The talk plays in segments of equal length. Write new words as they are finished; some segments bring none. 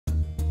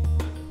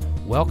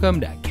Welcome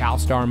to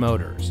CalStar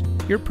Motors,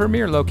 your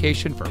premier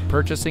location for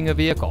purchasing a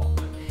vehicle.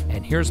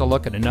 And here's a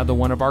look at another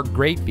one of our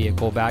great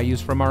vehicle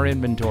values from our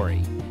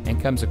inventory, and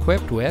comes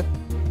equipped with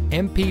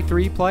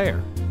MP3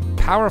 player,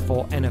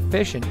 powerful and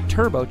efficient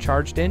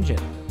turbocharged engine,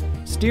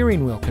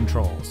 steering wheel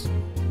controls,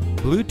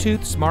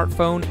 Bluetooth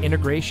smartphone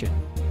integration,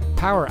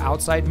 power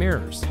outside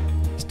mirrors,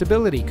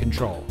 stability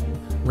control,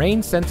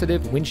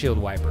 rain-sensitive windshield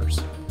wipers,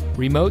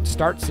 remote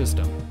start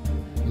system,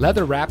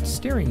 leather-wrapped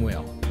steering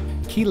wheel,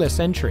 keyless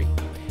entry,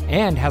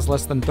 and has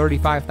less than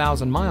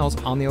 35,000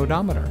 miles on the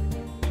odometer.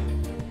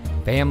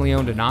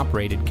 Family-owned and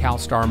operated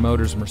CalStar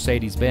Motors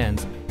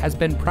Mercedes-Benz has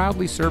been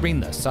proudly serving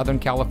the Southern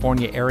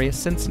California area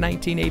since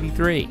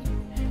 1983.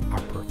 Our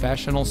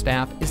professional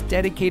staff is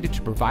dedicated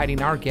to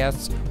providing our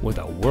guests with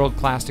a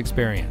world-class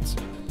experience.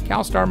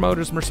 CalStar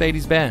Motors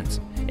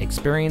Mercedes-Benz,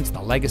 experience the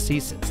legacy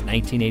since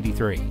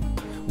 1983.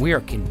 We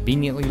are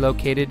conveniently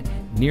located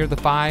near the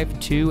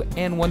 5, 2,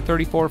 and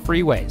 134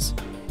 freeways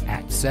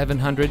at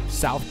 700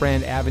 South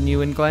Brand Avenue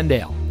in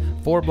Glendale,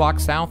 4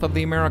 blocks south of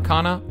the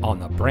Americana on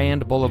the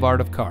Brand Boulevard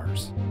of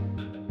Cars.